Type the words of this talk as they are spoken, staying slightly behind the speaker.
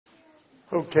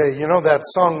Okay, you know that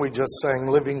song we just sang,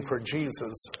 Living for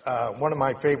Jesus, one of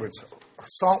my favorites.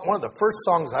 One of the first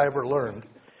songs I ever learned,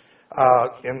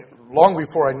 and long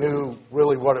before I knew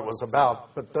really what it was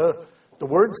about. But the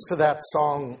words to that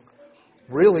song,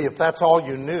 really, if that's all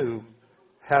you knew,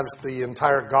 has the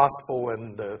entire gospel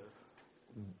and the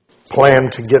plan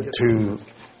to get to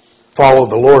follow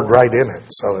the Lord right in it.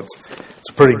 So it's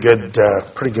a pretty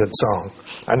good song.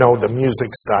 I know the music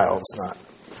style is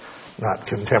not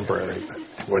contemporary, but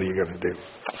what are you going to do?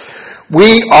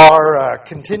 We are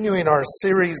continuing our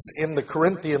series in the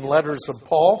Corinthian letters of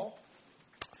Paul.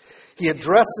 He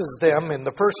addresses them in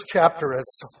the first chapter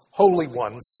as holy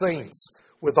ones, saints,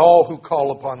 with all who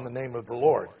call upon the name of the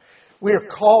Lord. We are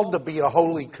called to be a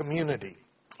holy community.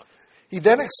 He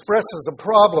then expresses a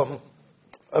problem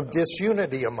of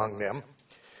disunity among them,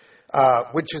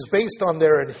 which is based on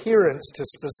their adherence to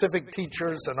specific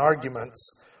teachers and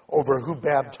arguments over who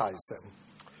baptized them.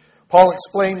 Paul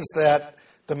explains that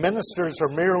the ministers are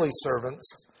merely servants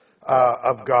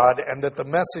of God and that the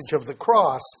message of the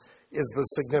cross is the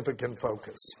significant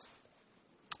focus.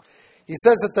 He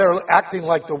says that they're acting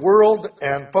like the world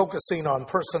and focusing on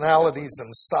personalities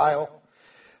and style.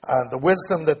 The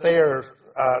wisdom that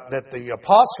the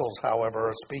apostles, however,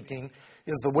 are speaking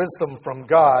is the wisdom from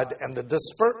God and the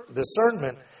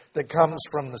discernment that comes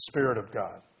from the Spirit of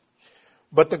God.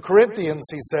 But the Corinthians,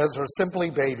 he says, are simply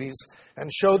babies and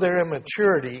show their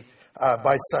immaturity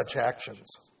by such actions.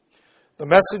 The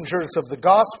messengers of the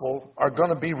gospel are going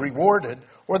to be rewarded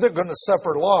or they're going to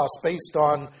suffer loss based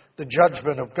on the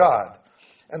judgment of God.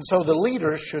 And so the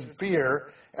leaders should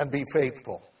fear and be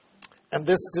faithful. And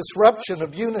this disruption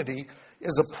of unity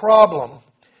is a problem,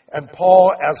 and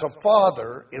Paul, as a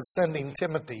father, is sending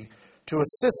Timothy to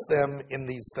assist them in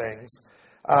these things.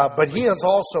 But he is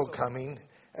also coming,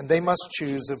 and they must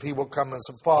choose if he will come as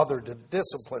a father to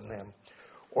discipline them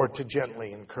or to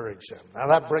gently encourage them. Now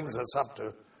that brings us up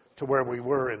to where we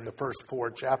were in the first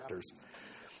 4 chapters.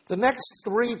 The next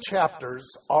 3 chapters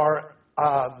are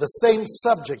the same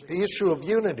subject, the issue of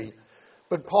unity,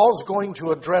 but Paul's going to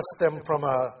address them from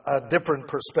a different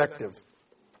perspective.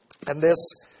 And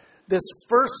this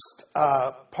first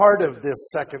part of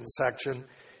this second section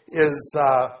is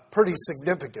pretty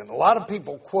significant. A lot of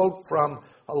people quote from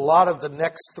a lot of the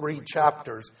next 3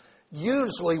 chapters,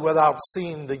 usually without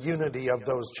seeing the unity of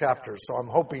those chapters. So I'm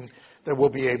hoping that we'll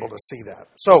be able to see that.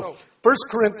 So 1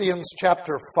 Corinthians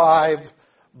chapter 5,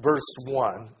 verse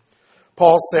 1,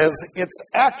 Paul says, "It's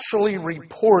actually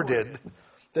reported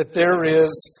that there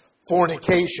is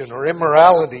fornication or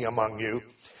immorality among you,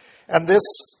 and this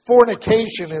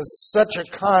fornication is such a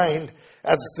kind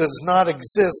as does not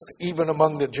exist even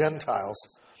among the Gentiles,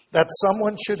 that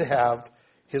someone should have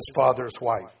his father's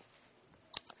wife."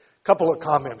 A couple of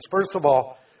comments. First of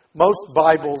all, most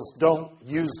Bibles don't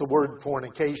use the word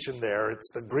fornication there.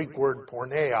 It's the Greek word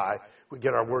porneia. We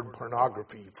get our word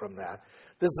pornography from that.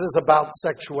 This is about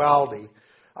sexuality.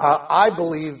 I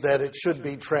believe that it should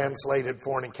be translated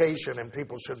fornication and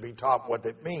people should be taught what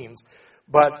it means.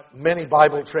 But many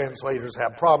Bible translators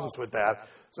have problems with that.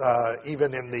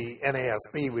 Even in the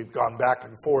NASB, we've gone back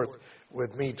and forth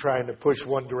with me trying to push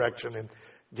one direction and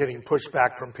getting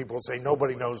pushback from people saying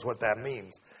nobody knows what that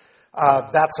means.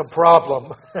 That's a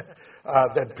problem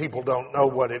that people don't know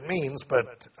what it means.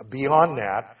 But beyond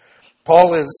that,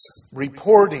 Paul is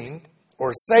reporting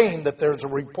or saying that there's a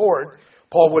report.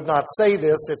 Paul would not say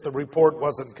this if the report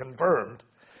wasn't confirmed.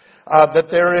 That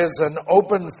there is an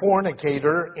open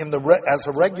fornicator as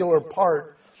a regular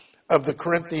part of the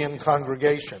Corinthian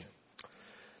congregation.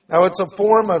 Now, it's a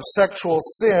form of sexual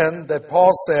sin that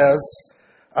Paul says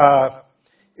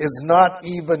is not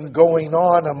even going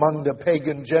on among the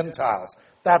pagan Gentiles.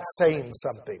 That's saying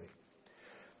something.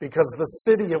 Because the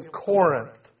city of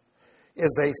Corinth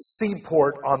is a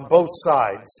seaport on both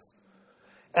sides.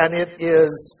 And it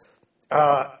is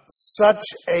such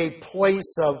a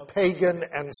place of pagan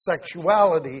and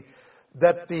sexuality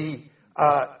that the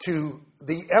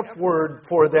F word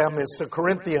for them is to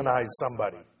Corinthianize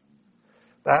somebody.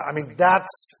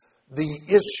 That's the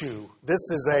issue.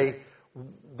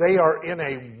 They are in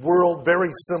a world very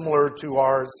similar to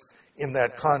ours in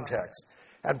that context.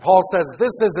 And Paul says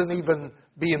this isn't even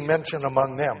being mentioned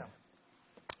among them.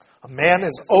 A man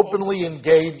is openly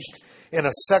engaged in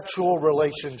a sexual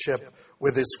relationship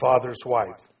with his father's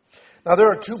wife. Now, there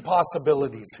are 2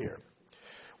 possibilities here.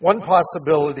 One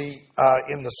possibility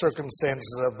in the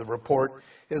circumstances of the report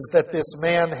is that this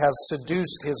man has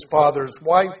seduced his father's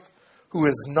wife, who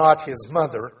is not his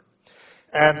mother.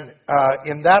 And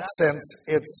in that sense,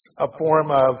 it's a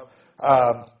form of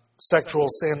sexual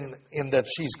sin in that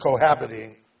she's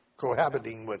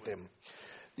cohabiting with him.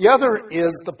 The other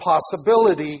is the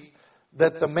possibility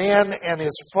that the man and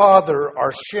his father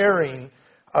are sharing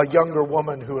a younger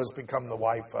woman who has become the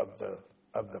wife of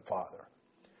the father.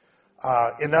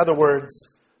 In other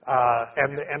words,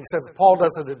 and since Paul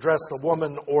doesn't address the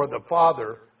woman or the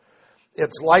father,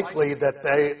 it's likely that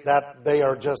they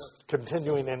are just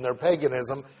continuing in their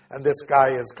paganism, and this guy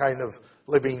is kind of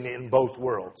living in both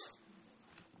worlds.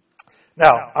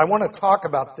 Now, I want to talk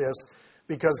about this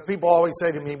because people always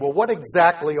say to me, well, what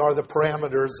exactly are the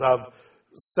parameters of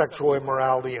sexual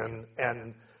immorality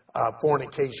and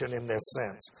fornication in this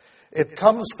sense? It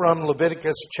comes from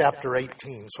Leviticus chapter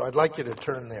 18, so I'd like you to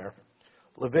turn there.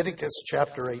 Leviticus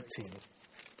chapter 18.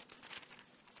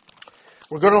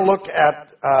 We're going to look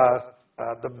at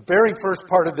the very first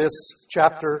part of this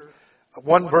chapter,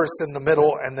 one verse in the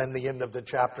middle, and then the end of the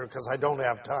chapter, because I don't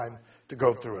have time to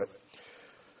go through it.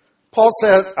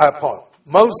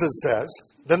 Moses says,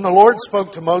 "Then the Lord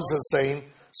spoke to Moses, saying,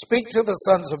 Speak to the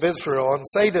sons of Israel, and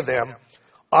say to them,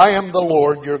 I am the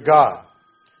Lord your God.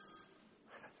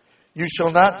 You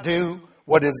shall not do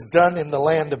what is done in the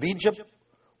land of Egypt,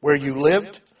 where you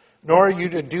lived, nor are you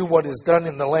to do what is done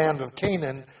in the land of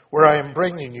Canaan, where I am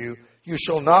bringing you. You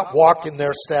shall not walk in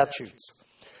their statutes.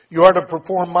 You are to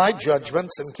perform my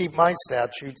judgments and keep my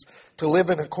statutes, to live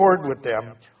in accord with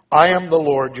them. I am the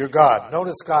Lord your God."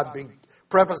 Notice God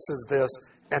prefaces this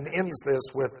and ends this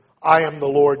with, "I am the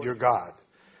Lord your God."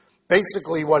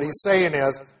 Basically what he's saying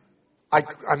is,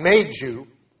 I made you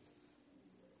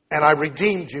and I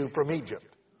redeemed you from Egypt.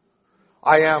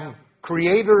 I am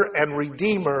creator and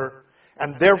redeemer,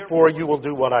 and therefore you will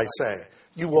do what I say.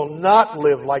 You will not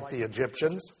live like the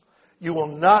Egyptians. You will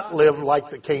not live like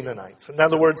the Canaanites. In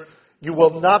other words, you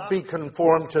will not be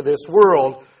conformed to this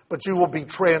world, but you will be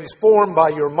transformed by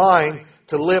your mind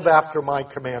to live after my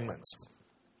commandments.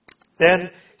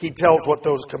 Then he tells what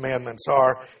those commandments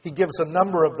are. He gives a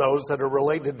number of those that are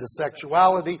related to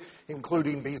sexuality,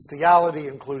 including bestiality,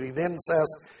 including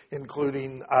incest,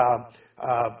 including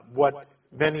what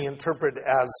many interpret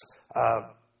as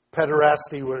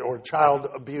pederasty or child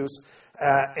abuse,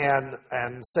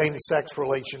 and same-sex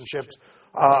relationships.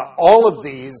 All of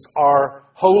these are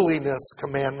holiness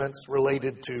commandments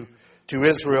related to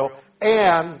Israel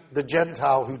and the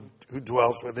Gentile who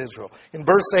dwells with Israel. In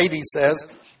verse 8 he says,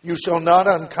 "You shall not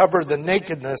uncover the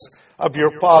nakedness of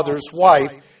your father's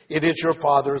wife. It is your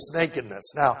father's nakedness."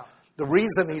 Now, the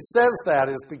reason he says that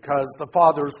is because the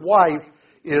father's wife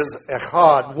is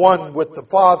echad, one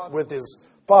with his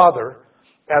father,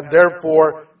 and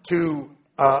therefore to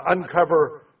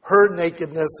uncover her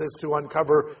nakedness is to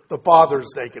uncover the father's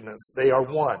nakedness. They are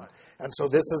one. And so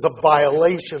this is a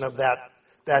violation of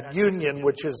that union,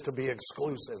 which is to be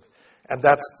exclusive. And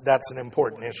that's an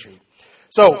important issue.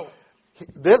 So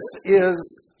this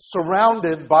is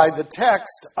surrounded by the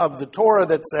text of the Torah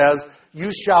that says,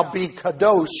 "You shall be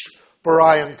kadosh, for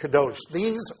I am kadosh."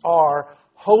 These are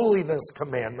holiness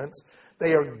commandments.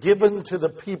 They are given to the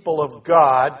people of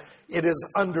God. It is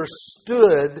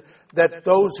understood that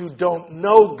those who don't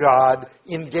know God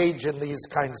engage in these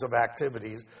kinds of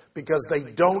activities because they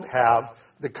don't have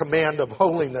the command of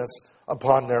holiness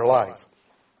upon their life.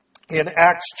 In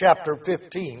Acts chapter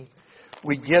 15,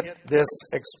 we get this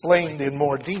explained in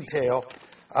more detail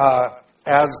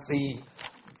as the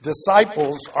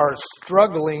disciples are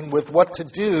struggling with what to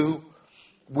do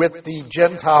with the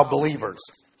Gentile believers.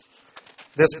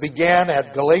 This began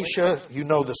at Galatia. You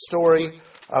know the story.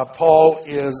 Paul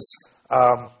is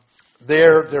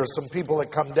there. There's some people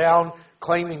that come down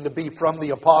claiming to be from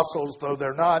the apostles, though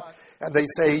they're not. And they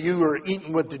say, "You are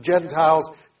eating with the Gentiles."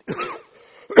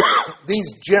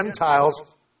 These Gentiles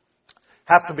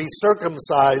have to be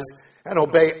circumcised and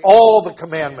obey all the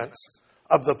commandments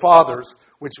of the fathers,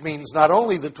 which means not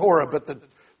only the Torah, but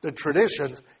the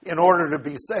traditions, in order to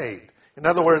be saved. In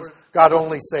other words, God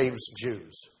only saves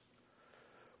Jews.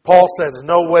 Paul says,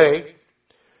 no way.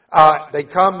 They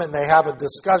come and they have a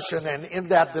discussion, and in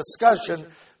that discussion,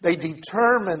 they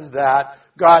determine that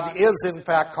God is in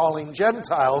fact calling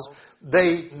Gentiles.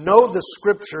 They know the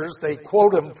scriptures, they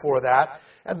quote him for that,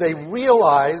 and they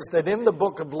realize that in the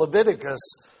book of Leviticus,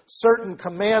 certain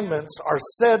commandments are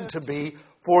said to be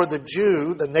for the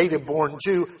Jew, the native-born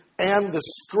Jew, and the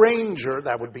stranger,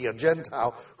 that would be a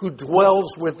Gentile, who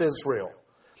dwells with Israel.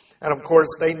 And of course,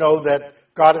 they know that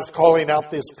God is calling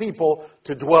out this people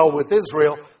to dwell with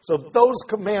Israel, so those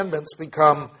commandments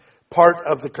become part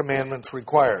of the commandments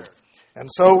required. And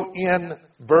so in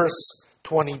verse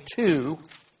 22,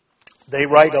 they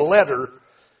write a letter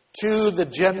to the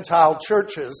Gentile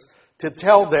churches to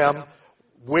tell them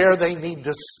where they need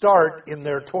to start in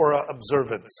their Torah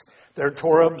observance. Their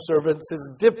Torah observance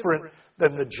is different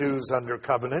than the Jews under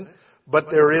covenant, but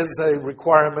there is a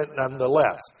requirement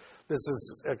nonetheless. This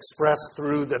is expressed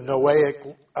through the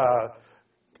Noahic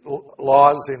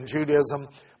laws in Judaism,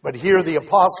 but here the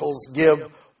apostles give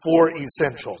 4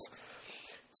 essentials. It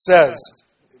says,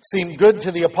 it seemed good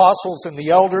to the apostles and the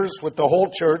elders with the whole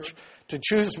church to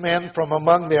choose men from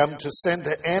among them to send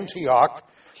to Antioch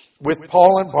with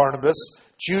Paul and Barnabas,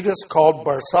 Judas called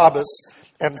Barsabbas,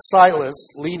 and Silas,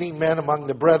 leading men among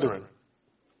the brethren.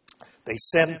 They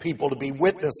send people to be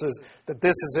witnesses that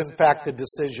this is in fact the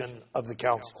decision of the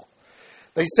council.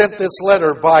 They sent this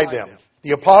letter by them.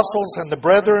 The apostles and the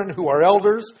brethren who are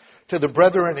elders, to the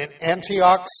brethren in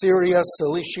Antioch, Syria,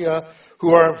 Cilicia,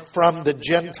 who are from the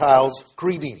Gentiles,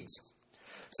 greetings.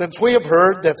 Since we have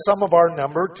heard that some of our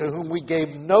number, to whom we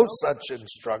gave no such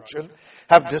instruction,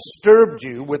 have disturbed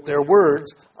you with their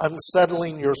words,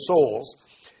 unsettling your souls,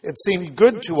 it seemed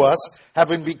good to us,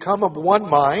 having become of one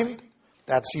mind,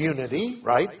 that's unity,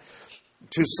 right,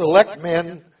 to select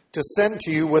men to send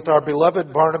to you with our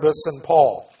beloved Barnabas and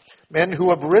Paul, men who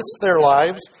have risked their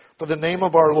lives for the name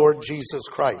of our Lord Jesus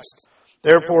Christ.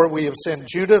 Therefore we have sent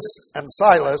Judas and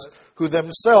Silas, who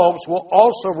themselves will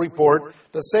also report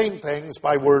the same things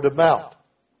by word of mouth.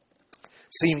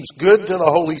 Seems good to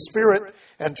the Holy Spirit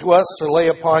and to us to lay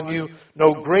upon you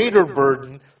no greater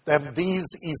burden than these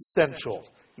essentials.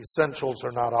 Essentials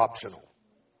are not optional.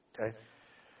 Okay?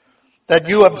 That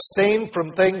you abstain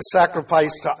from things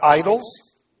sacrificed to idols,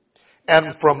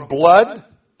 and from blood,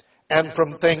 and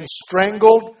from things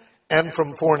strangled, and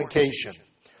from fornication.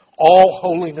 All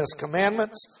holiness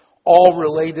commandments, all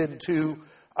related to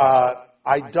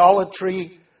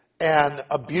idolatry and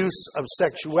abuse of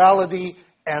sexuality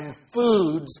and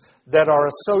foods that are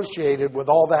associated with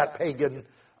all that pagan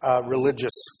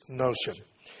religious notion.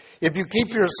 If you keep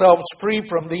yourselves free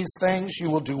from these things, you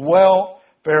will do well,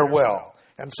 fare well.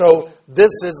 And so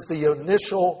this is the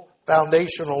initial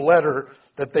foundational letter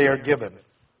that they are given.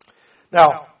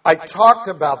 Now, I talked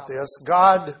about this.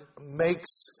 God makes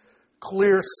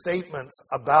clear statements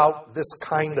about this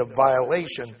kind of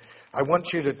violation. I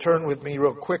want you to turn with me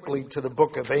real quickly to the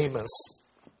book of Amos,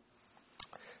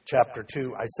 chapter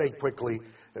 2. I say quickly,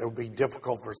 it'll be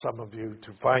difficult for some of you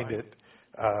to find it.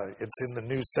 It's in the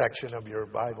new section of your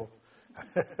Bible,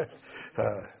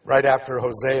 right after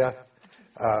Hosea,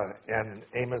 and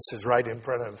Amos is right in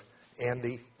front of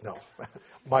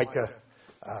Micah,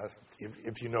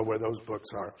 if you know where those books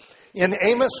are. In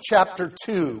Amos chapter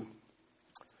 2,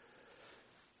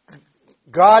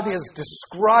 God is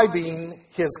describing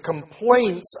his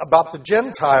complaints about the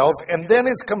Gentiles and then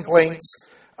his complaints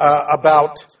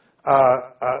about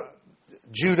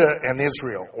Judah and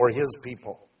Israel, or his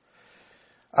people.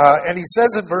 And he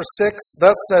says in verse 6,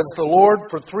 thus says the Lord,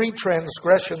 for 3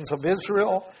 transgressions of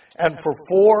Israel, and for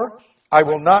 4 I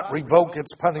will not revoke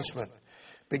its punishment,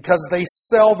 because they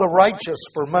sell the righteous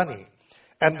for money,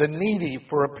 and the needy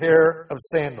for a pair of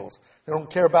sandals. They don't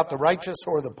care about the righteous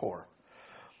or the poor.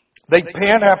 They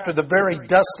pant after the very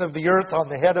dust of the earth on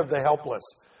the head of the helpless.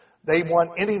 They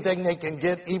want anything they can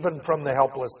get, even from the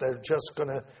helpless. They're just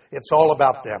it's all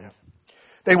about them.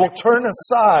 They will turn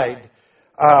aside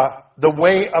the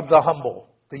way of the humble.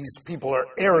 These people are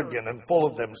arrogant and full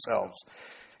of themselves.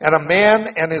 And a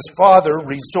man and his father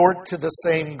resort to the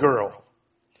same girl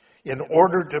in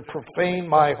order to profane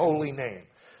my holy name.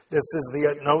 This is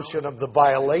the notion of the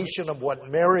violation of what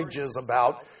marriage is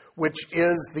about, which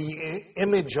is the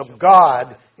image of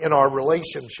God in our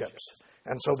relationships.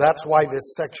 And so that's why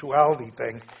this sexuality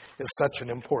thing is such an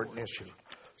important issue.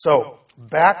 So,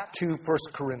 back to 1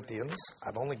 Corinthians.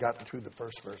 I've only gotten through the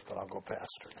first verse, but I'll go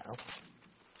faster now.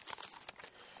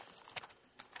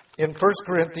 In 1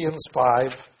 Corinthians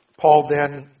 5, Paul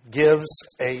then gives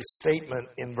a statement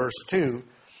in verse 2.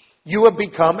 You have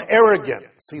become arrogant.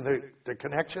 See the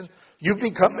connection? You've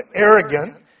become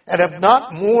arrogant and have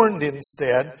not mourned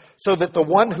instead, so that the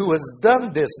one who has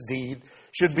done this deed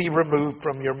should be removed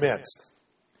from your midst.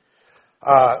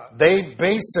 They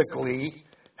basically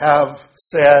have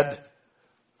said,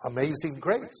 amazing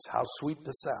grace, how sweet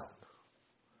the sound.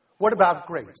 What about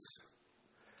grace?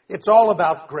 It's all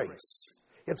about grace.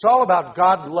 It's all about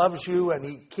God loves you and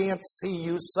he can't see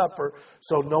you suffer,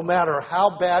 so no matter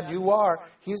how bad you are,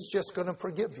 he's just going to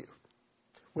forgive you,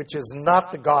 which is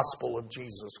not the gospel of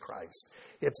Jesus Christ.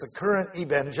 It's a current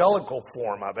evangelical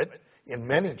form of it in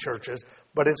many churches,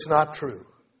 but it's not true.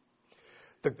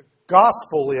 The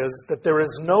gospel is that there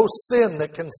is no sin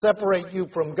that can separate you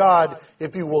from God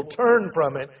if you will turn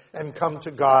from it and come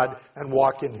to God and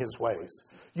walk in his ways.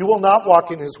 You will not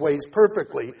walk in his ways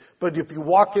perfectly, but if you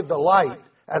walk in the light,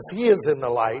 as he is in the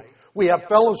light, We have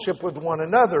fellowship with one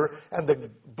another, and the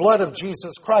blood of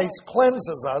Jesus Christ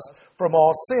cleanses us from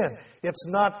all sin. It's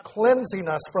not cleansing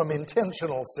us from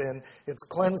intentional sin. It's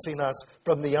cleansing us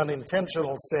from the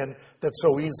unintentional sin that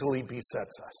so easily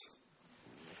besets us.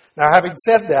 Now, having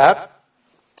said that,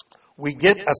 we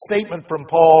get a statement from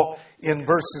Paul in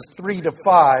verses 3 to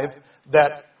 5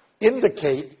 that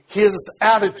indicate his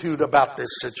attitude about this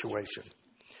situation.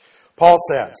 Paul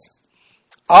says,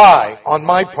 I, on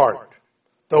my part,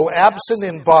 though absent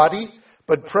in body,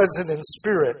 but present in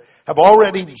spirit, have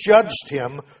already judged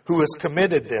him who has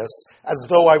committed this, as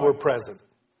though I were present.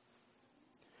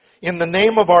 In the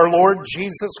name of our Lord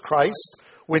Jesus Christ,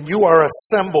 when you are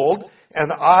assembled,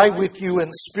 and I with you in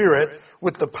spirit,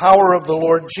 with the power of the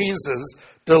Lord Jesus,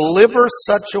 deliver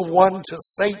such a one to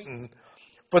Satan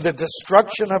for the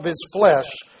destruction of his flesh,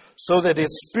 so that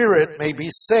his spirit may be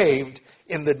saved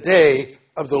in the day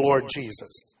of the Lord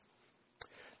Jesus.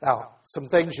 Now, some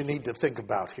things you need to think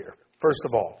about here. First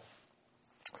of all,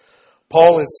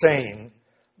 Paul is saying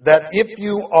that if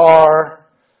you are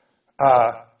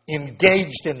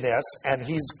engaged in this, and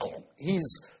he's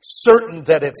certain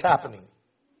that it's happening,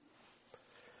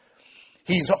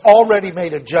 he's already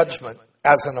made a judgment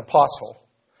as an apostle.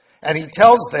 And he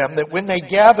tells them that when they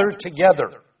gather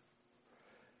together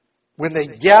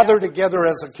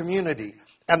as a community,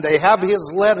 and they have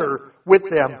his letter with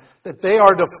them, that they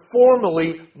are to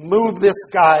formally move this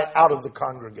guy out of the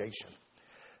congregation.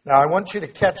 Now, I want you to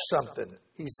catch something.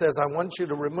 He says, I want you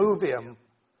to remove him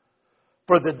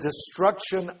for the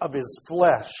destruction of his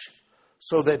flesh,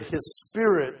 so that his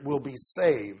spirit will be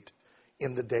saved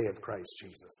in the day of Christ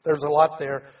Jesus. There's a lot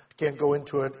there. I can't go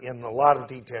into it in a lot of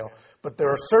detail. But there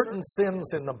are certain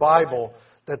sins in the Bible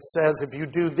that says if you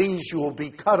do these, you will be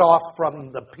cut off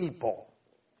from the people.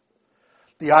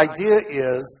 The idea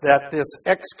is that this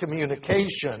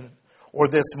excommunication or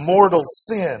this mortal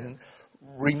sin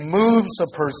removes a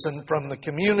person from the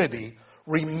community,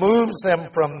 removes them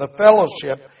from the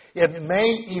fellowship. It may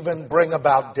even bring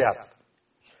about death,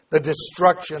 the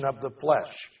destruction of the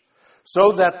flesh,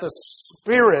 so that the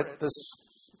spirit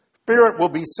will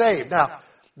be saved. Now,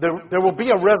 there will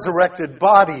be a resurrected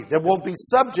body that will be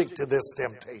subject to this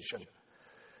temptation.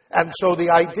 And so the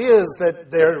idea is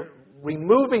that they're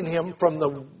removing him from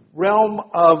the realm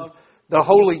of the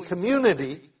holy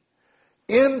community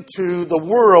into the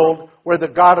world where the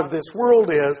God of this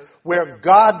world is, where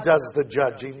God does the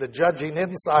judging. The judging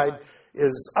inside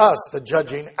is us. The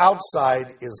judging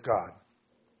outside is God.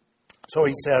 So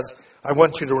he says, I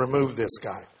want you to remove this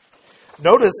guy.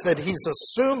 Notice that he's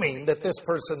assuming that this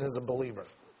person is a believer.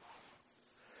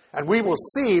 And we will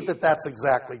see that that's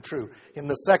exactly true. In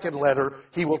the second letter,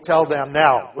 he will tell them,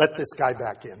 now, let this guy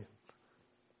back in.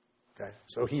 Okay,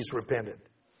 so he's repented.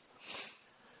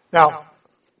 Now,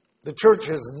 the church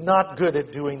is not good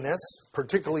at doing this,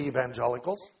 particularly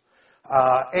evangelicals.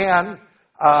 And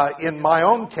in my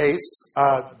own case,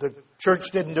 the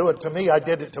church didn't do it to me. I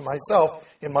did it to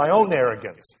myself in my own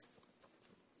arrogance.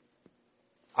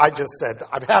 I just said,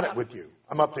 I've had it with you.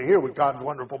 I'm up to here with God's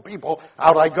wonderful people.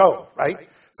 Out I go, right?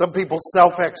 Some people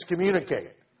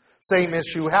self-excommunicate. Same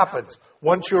issue happens.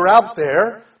 Once you're out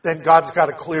there, then God's got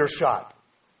a clear shot.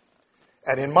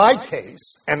 And in my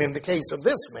case, and in the case of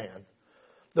this man,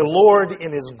 the Lord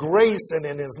in his grace and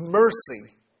in his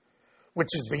mercy, which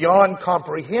is beyond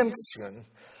comprehension,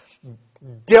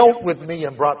 dealt with me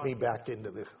and brought me back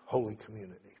into the holy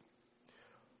community.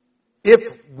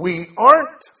 If we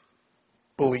aren't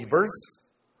believers,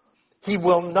 he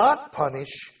will not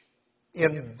punish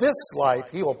in this life,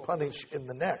 he will punish in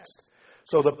the next.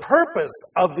 So the purpose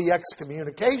of the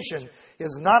excommunication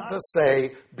is not to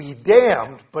say, be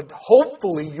damned, but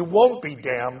hopefully you won't be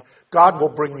damned. God will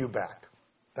bring you back.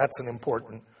 That's an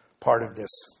important part of this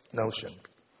notion.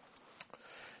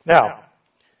 Now,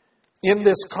 in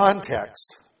this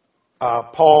context,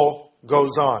 Paul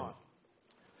goes on.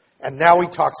 And now he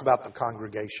talks about the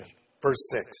congregation. Verse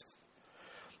 6.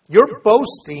 Your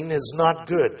boasting is not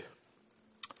good.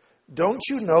 Don't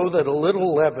you know that a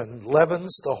little leaven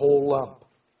leavens the whole lump?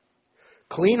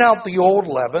 Clean out the old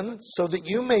leaven so that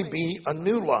you may be a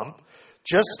new lump,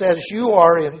 just as you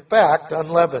are in fact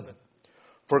unleavened.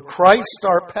 For Christ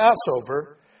our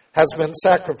Passover has been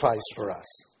sacrificed for us.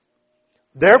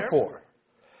 Therefore,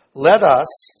 let us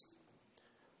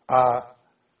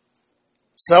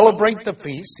celebrate the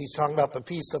feast. He's talking about the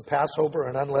feast of Passover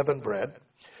and unleavened bread.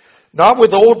 Not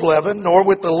with old leaven, nor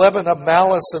with the leaven of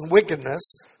malice and wickedness,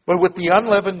 but with the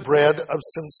unleavened bread of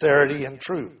sincerity and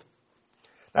truth.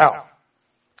 Now,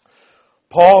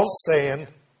 Paul's saying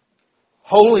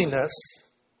holiness,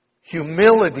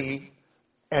 humility,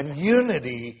 and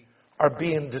unity are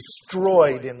being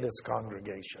destroyed in this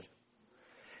congregation.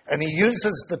 And he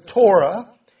uses the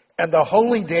Torah and the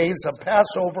holy days of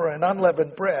Passover and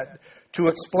unleavened bread to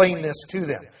explain this to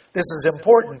them. This is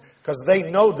important because they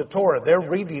know the Torah. They're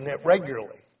reading it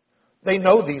regularly. They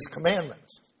know these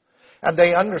commandments. And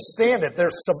they understand it. They're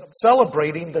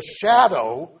celebrating the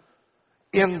shadow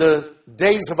in the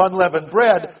days of unleavened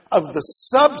bread of the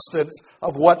substance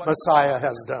of what Messiah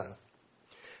has done.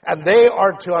 And they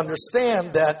are to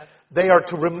understand that they are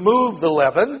to remove the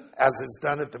leaven, as is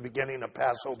done at the beginning of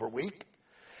Passover week,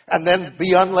 and then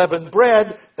be unleavened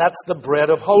bread. That's the bread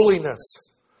of holiness.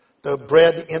 The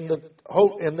bread in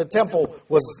the temple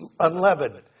was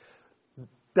unleavened.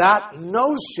 That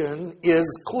notion is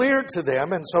clear to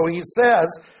them, and so he says,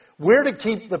 we're to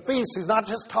keep the feast. He's not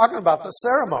just talking about the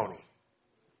ceremony.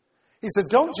 He said,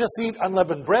 don't just eat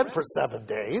unleavened bread for 7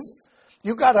 days.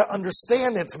 You got to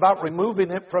understand it's about removing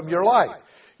it from your life.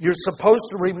 You're supposed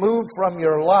to remove from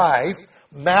your life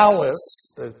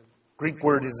malice, the Greek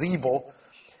word is evil,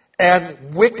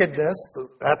 and wickedness,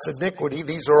 that's iniquity.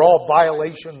 These are all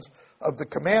violations of the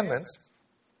commandments.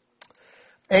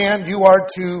 And you are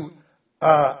to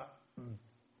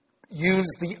use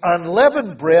the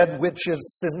unleavened bread, which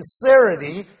is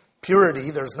sincerity, purity,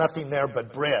 there's nothing there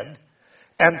but bread,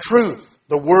 and truth,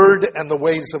 the word and the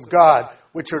ways of God,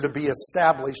 which are to be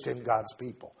established in God's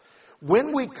people.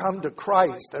 When we come to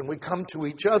Christ and we come to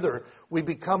each other, we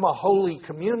become a holy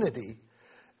community,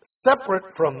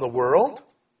 separate from the world.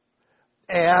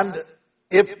 And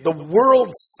if the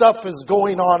world stuff is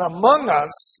going on among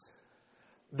us,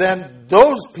 then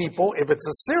those people, if it's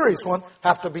a serious one,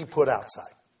 have to be put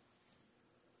outside.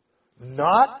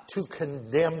 Not to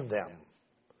condemn them.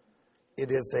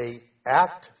 It is an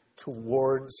act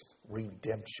towards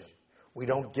redemption. We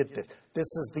don't get this. This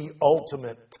is the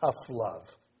ultimate tough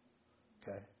love.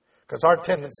 Okay? Because our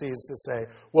tendency is to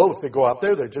say, well, if they go out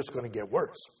there, they're just going to get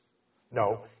worse.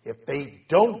 No, if they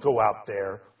don't go out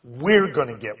there, we're going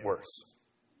to get worse.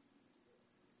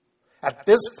 At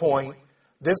this point,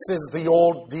 this is the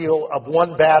old deal of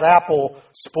one bad apple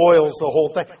spoils the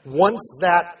whole thing. Once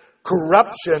that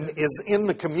corruption is in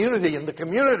the community and the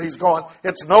community's gone,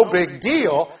 it's no big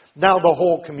deal. Now the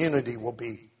whole community will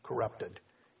be corrupted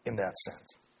in that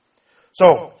sense.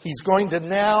 So he's going to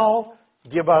now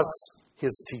give us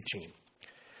his teaching.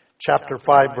 Chapter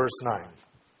 5, verse 9.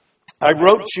 I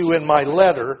wrote you in my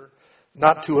letter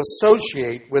not to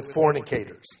associate with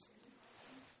fornicators.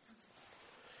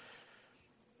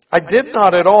 I did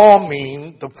not at all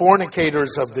mean the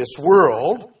fornicators of this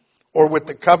world, or with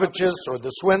the covetous, or the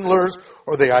swindlers,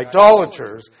 or the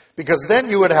idolaters, because then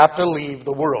you would have to leave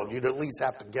the world. You'd at least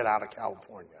have to get out of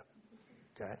California.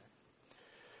 Okay?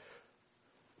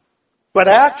 But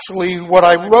actually, what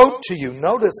I wrote to you,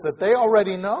 notice that they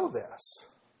already know this.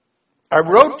 I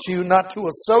wrote to you not to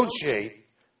associate,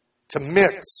 to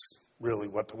mix, really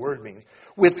what the word means,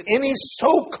 with any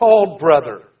so-called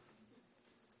brother.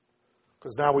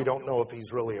 Because now we don't know if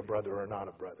he's really a brother or not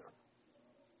a brother.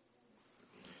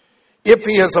 If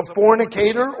he is a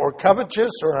fornicator or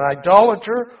covetous or an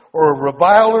idolater or a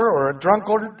reviler or a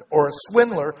drunkard or a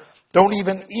swindler, don't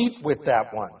even eat with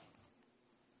that one.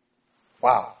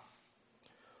 Wow.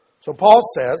 So Paul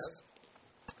says,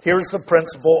 here's the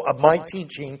principle of my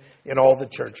teaching in all the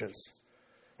churches.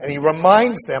 And he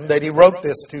reminds them that he wrote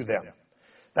this to them.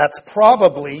 That's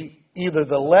probably either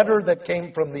the letter that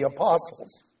came from the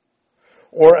apostles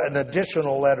or an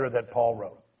additional letter that Paul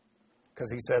wrote.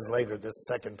 Because he says later, this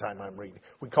second time I'm reading.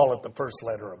 We call it the first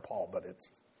letter of Paul, but it's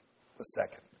the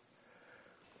second.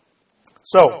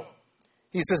 So,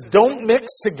 he says, don't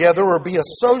mix together or be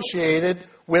associated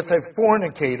with a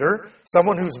fornicator,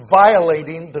 someone who's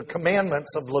violating the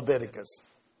commandments of Leviticus.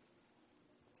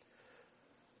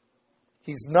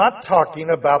 He's not talking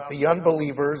about the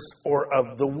unbelievers or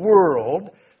of the world.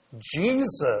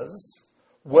 Jesus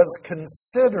was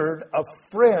considered a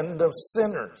friend of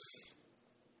sinners.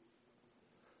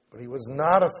 But he was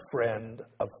not a friend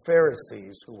of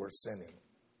Pharisees who were sinning.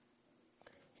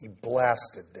 He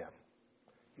blasted them.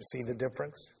 You see the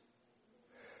difference?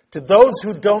 To those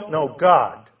who don't know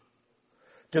God,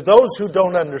 to those who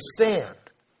don't understand,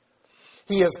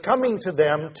 he is coming to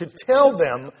them to tell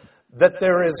them that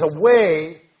there is a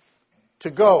way to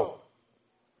go.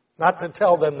 Not to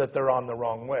tell them that they're on the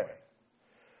wrong way.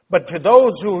 But to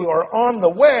those who are on the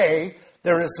way,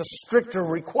 there is a stricter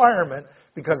requirement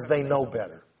because they know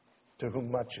better. To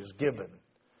whom much is given,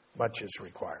 much is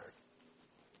required.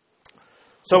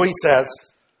 So he says,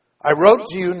 I wrote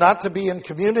to you not to be in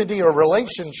community or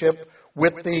relationship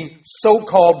with the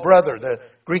so-called brother. The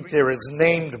Greek there is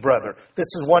named brother. This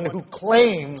is one who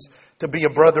claims to be a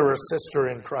brother or sister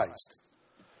in Christ.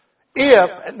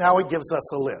 And now he gives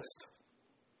us a list.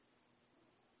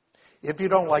 If you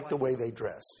don't like the way they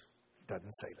dress, he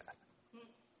doesn't say that.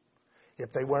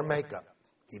 If they wear makeup,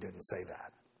 he didn't say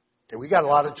that. Okay, we got a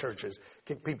lot of churches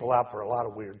kick people out for a lot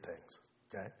of weird things.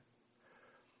 Okay,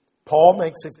 Paul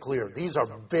makes it clear these are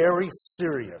very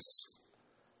serious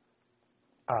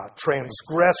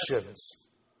transgressions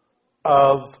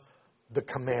of the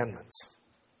commandments.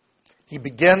 He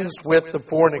begins with the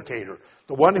fornicator,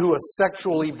 the one who is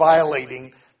sexually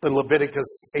violating the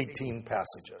Leviticus 18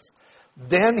 passages.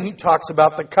 Then he talks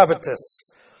about the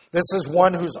covetous. This is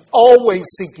one who's always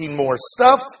seeking more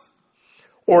stuff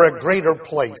or a greater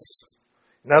place.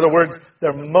 In other words,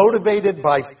 they're motivated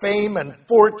by fame and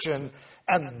fortune,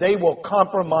 and they will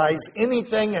compromise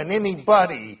anything and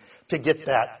anybody to get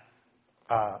that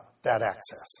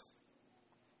access.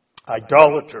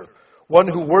 Idolater, one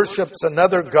who worships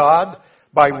another god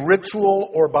by ritual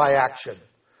or by action.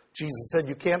 Jesus said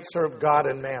you can't serve God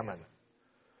and mammon,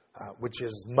 which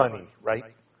is money, right?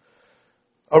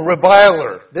 A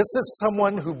reviler, this is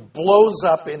someone who blows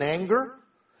up in anger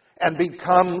and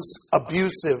becomes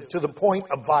abusive to the point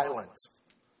of violence.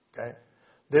 Okay,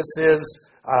 this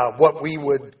is what we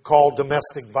would call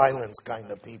domestic violence kind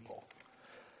of people.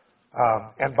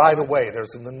 And by the way,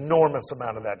 there's an enormous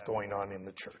amount of that going on in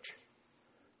the church.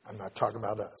 I'm not talking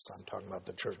about us. I'm talking about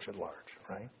the church at large,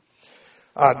 right?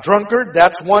 Drunkard,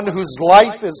 that's one whose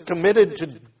life is committed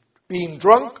to being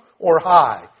drunk or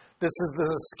high. This is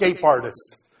the escape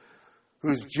artist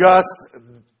who's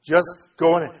just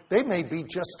going. They may be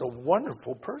just a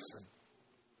wonderful person,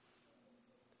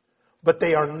 but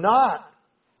they are not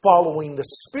following the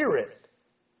Spirit.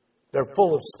 They're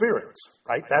full of spirits,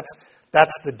 right?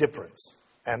 That's the difference.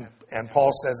 And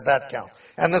Paul says that counts.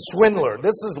 And the swindler,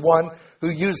 this is one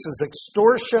who uses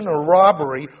extortion or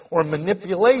robbery or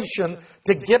manipulation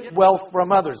to get wealth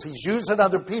from others. He's using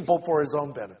other people for his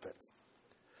own benefits.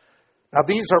 Now,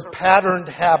 these are patterned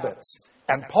habits.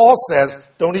 And Paul says,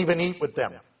 don't even eat with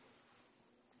them.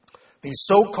 These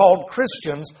so-called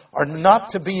Christians are not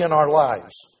to be in our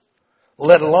lives,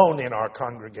 let alone in our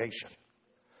congregation.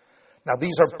 Now,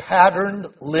 these are patterned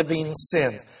living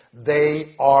sins.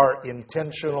 They are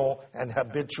intentional and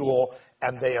habitual,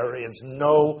 and there is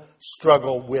no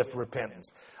struggle with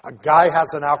repentance. A guy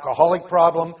has an alcoholic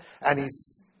problem, and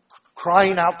he's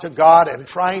crying out to God and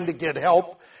trying to get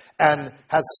help, and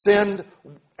has sinned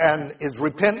and is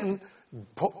repentant,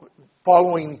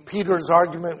 following Peter's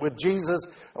argument with Jesus.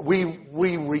 We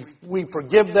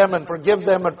forgive them and forgive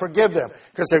them and forgive them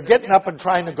because they're getting up and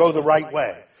trying to go the right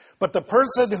way. But the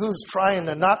person who's trying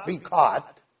to not be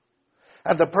caught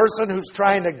and the person who's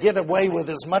trying to get away with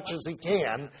as much as he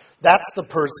can, that's the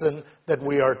person that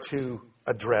we are to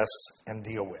address and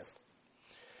deal with.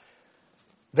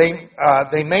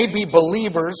 They may be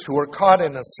believers who are caught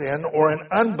in a sin or an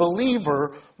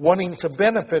unbeliever wanting to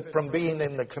benefit from being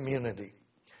in the community.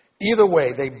 Either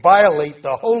way, they violate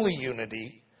the holy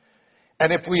unity,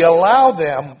 and if we allow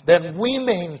them, then we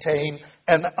maintain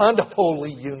an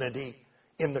unholy unity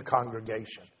in the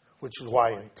congregation, which is why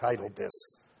I entitled this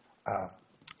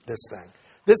thing.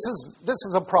 This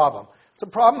is a problem. It's a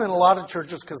problem in a lot of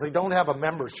churches because they don't have a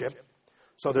membership,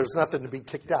 so there's nothing to be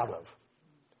kicked out of.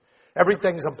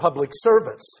 Everything's a public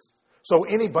service, so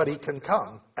anybody can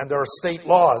come, and there are state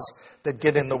laws that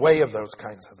get in the way of those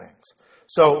kinds of things.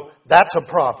 So that's a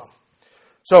problem.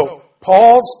 So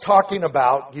Paul's talking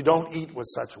about you don't eat with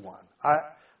such a one.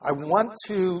 I want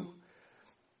to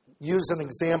use an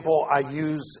example I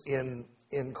use in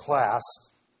class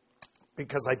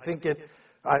because I think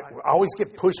I always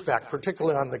get pushback,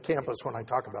 particularly on the campus when I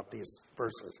talk about these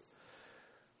verses.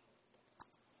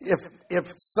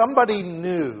 If somebody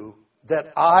knew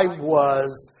that I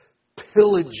was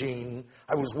pillaging,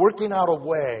 I was working out a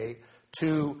way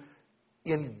to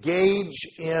engage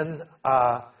in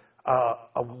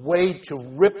a way to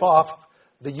rip off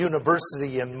the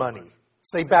university in money.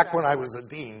 Say back when I was a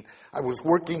dean, I was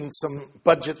working some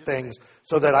budget things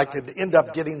so that I could end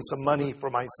up getting some money for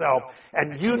myself.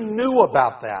 And you knew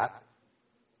about that.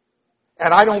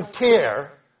 And I don't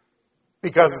care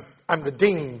because I'm the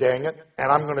dean, dang it,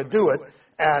 and I'm going to do it.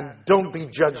 And don't be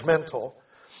judgmental.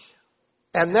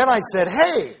 And then I said,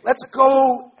 hey, let's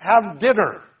go have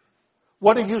dinner.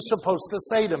 What are you supposed to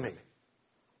say to me?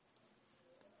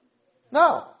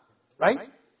 No, right?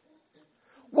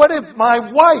 What if my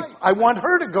wife, I want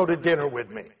her to go to dinner with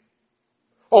me?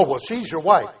 Oh, well, she's your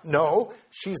wife. No,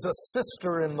 she's a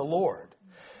sister in the Lord.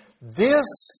 This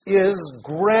is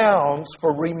grounds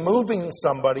for removing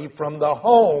somebody from the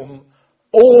home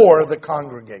or the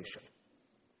congregation.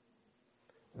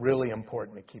 Really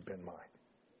important to keep in mind.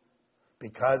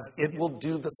 Because it will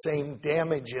do the same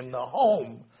damage in the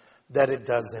home that it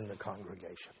does in the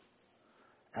congregation.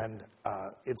 And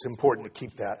it's important to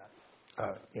keep that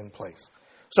in place.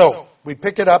 So we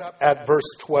pick it up at verse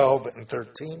 12 and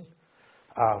 13.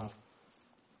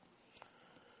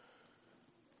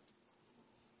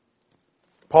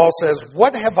 Paul says,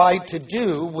 "What have I to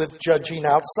do with judging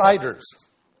outsiders?"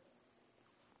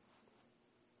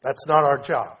 That's not our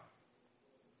job.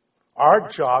 Our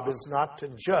job is not to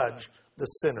judge the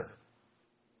sinner.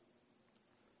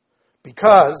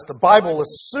 Because the Bible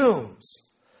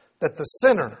assumes that the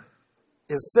sinner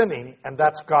is sinning, and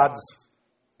that's God's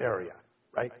area,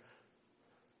 right?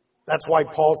 That's why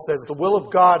Paul says the will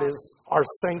of God is our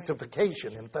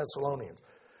sanctification in Thessalonians.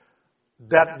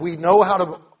 That we know how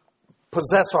to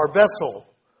possess our vessel,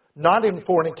 not in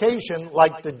fornication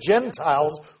like the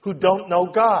Gentiles who don't know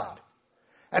God.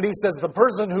 And he says the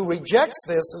person who rejects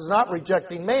this is not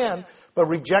rejecting man, but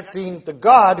rejecting the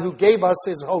God who gave us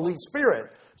his Holy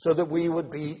Spirit, so that we would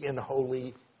be in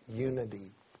holy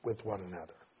unity with one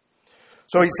another.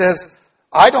 So he says,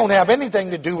 I don't have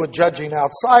anything to do with judging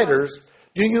outsiders.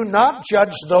 Do you not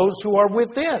judge those who are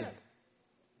within?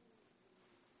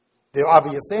 The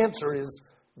obvious answer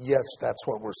is, yes, that's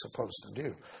what we're supposed to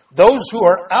do. Those who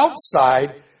are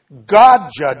outside, God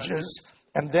judges,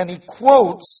 and then he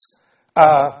quotes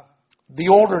the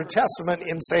Older Testament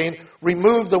in saying,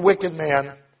 remove the wicked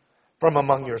man from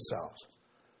among yourselves.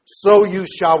 So you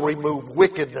shall remove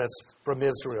wickedness from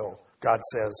Israel, God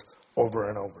says over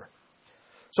and over.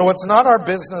 So it's not our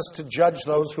business to judge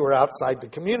those who are outside the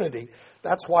community.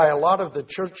 That's why a lot of the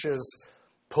church's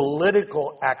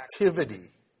political activity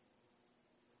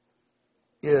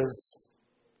is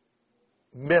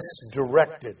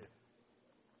misdirected.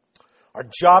 Our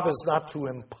job is not to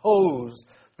impose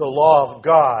the law of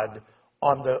God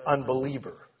on the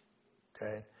unbeliever.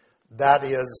 Okay? That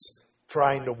is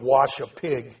trying to wash a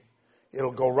pig.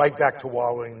 It'll go right back to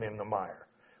wallowing in the mire.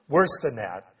 Worse than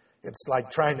that, it's like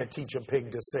trying to teach a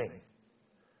pig to sing.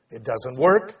 It doesn't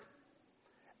work,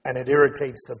 and it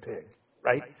irritates the pig,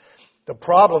 right? The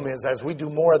problem is, as we do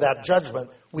more of that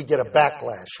judgment, we get a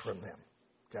backlash from them,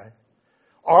 okay?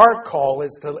 Our call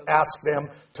is to ask them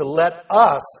to let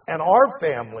us and our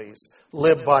families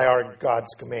live by our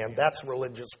God's command. That's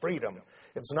religious freedom.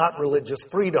 It's not religious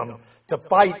freedom to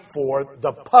fight for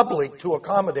the public to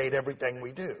accommodate everything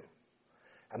we do.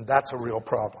 And that's a real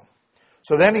problem.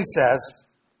 So then he says,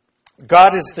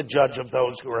 God is the judge of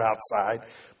those who are outside,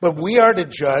 but we are to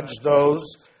judge those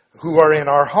who are in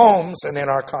our homes and in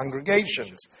our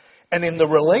congregations, and in the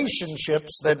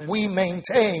relationships that we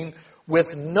maintain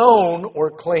with known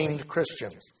or claimed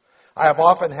Christians. I have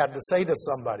often had to say to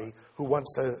somebody who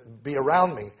wants to be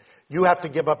around me, you have to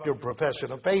give up your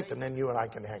profession of faith and then you and I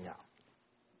can hang out.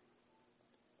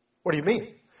 What do you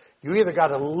mean? You either got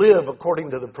to live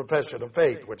according to the profession of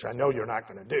faith, which I know you're not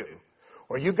going to do,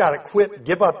 or you got to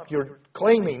give up your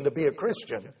claiming to be a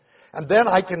Christian, and then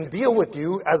I can deal with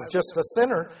you as just a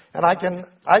sinner, and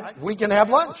we can have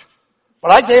lunch.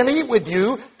 But I can't eat with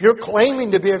you if you're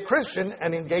claiming to be a Christian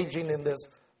and engaging in this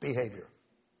behavior.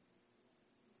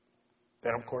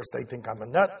 Then, of course, they think I'm a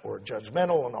nut or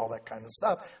judgmental and all that kind of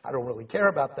stuff. I don't really care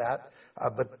about that,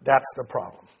 but that's the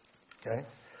problem. Okay?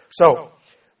 So,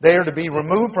 they are to be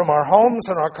removed from our homes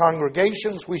and our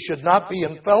congregations. We should not be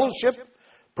in fellowship,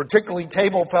 particularly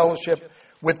table fellowship,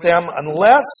 with them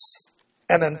unless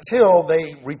and until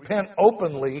they repent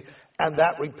openly and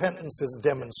that repentance is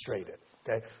demonstrated.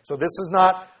 Okay? So this is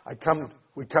not,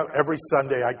 every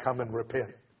Sunday I come and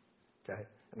repent. Okay?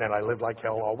 And then I live like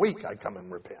hell all week, I come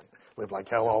and repent. Live like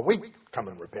hell all week, come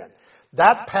and repent.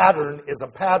 That pattern is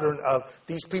a pattern of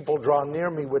these people draw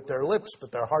near me with their lips,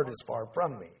 but their heart is far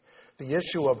from me. The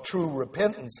issue of true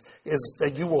repentance is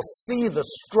that you will see the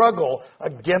struggle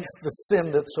against the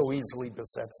sin that so easily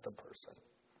besets the person.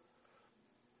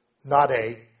 Not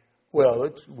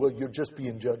you're just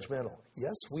being judgmental.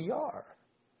 Yes, we are.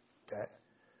 Okay?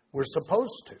 We're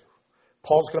supposed to.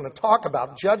 Paul's going to talk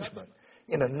about judgment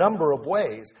in a number of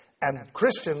ways, and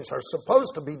Christians are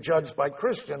supposed to be judged by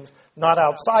Christians, not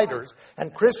outsiders,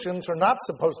 and Christians are not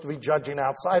supposed to be judging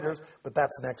outsiders, but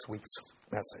that's next week's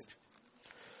message.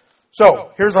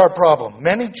 So, here's our problem.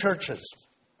 Many churches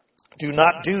do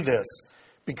not do this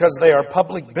because they are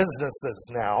public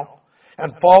businesses now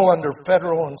and fall under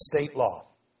federal and state law.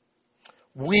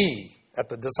 We, at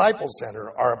the Disciple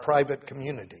Center, are a private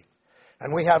community,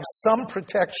 and we have some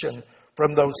protection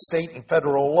from those state and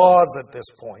federal laws at this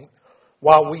point,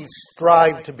 while we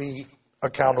strive to be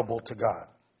accountable to God.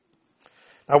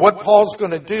 Now, what Paul's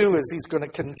going to do is he's going to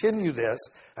continue this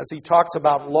as he talks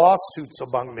about lawsuits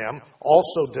among them,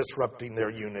 also disrupting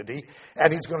their unity,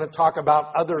 and he's going to talk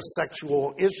about other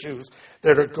sexual issues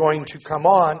that are going to come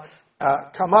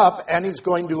up, and he's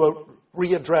going to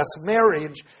readdress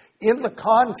marriage in the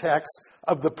context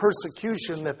of the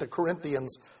persecution that the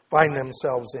Corinthians find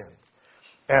themselves in.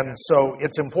 And so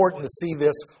it's important to see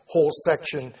this whole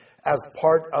section as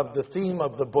part of the theme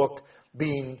of the book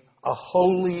being a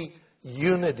holy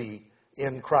unity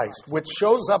in Christ, which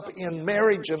shows up in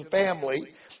marriage and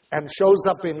family and shows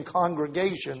up in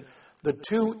congregation, the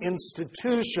two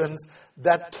institutions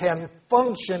that can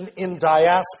function in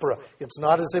diaspora. It's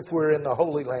not as if we're in the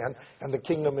Holy Land and the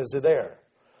kingdom is there.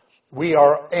 We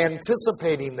are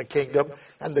anticipating the kingdom,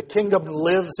 and the kingdom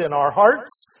lives in our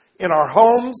hearts, in our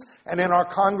homes, and in our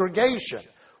congregation.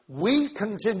 We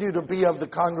continue to be of the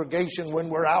congregation when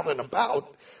we're out and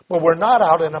about, but we're not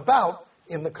out and about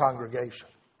in the congregation.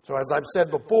 So as I've said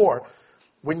before,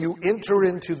 when you enter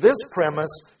into this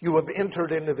premise, you have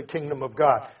entered into the kingdom of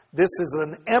God. This is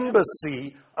an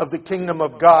embassy of the kingdom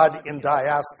of God in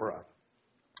diaspora.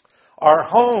 Our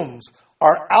homes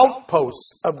are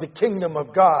outposts of the kingdom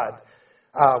of God.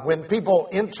 When people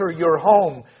enter your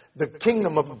home, the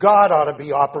kingdom of God ought to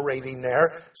be operating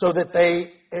there so that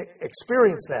they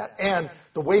experience that. And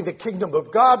the way the kingdom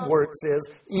of God works is,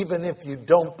 even if you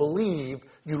don't believe,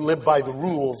 you live by the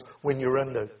rules when you're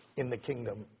in the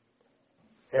kingdom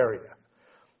area.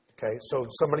 Okay, so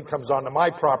somebody comes onto my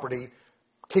property,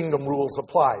 kingdom rules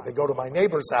apply. They go to my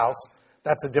neighbor's house,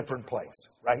 that's a different place,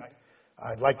 right?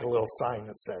 I'd like a little sign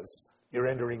that says, you're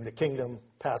entering the kingdom,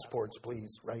 passports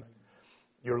please, right?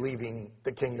 You're leaving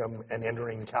the kingdom and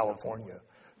entering California.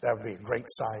 That would be a great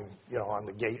sign, on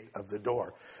the gate of the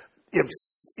door.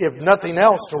 If nothing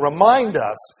else, to remind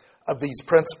us of these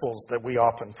principles that we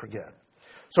often forget.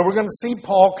 So we're going to see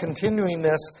Paul continuing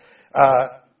this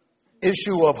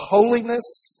issue of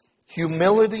holiness,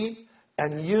 humility,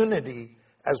 and unity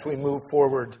as we move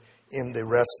forward in the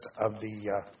rest of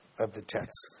the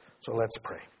text. So let's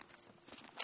pray.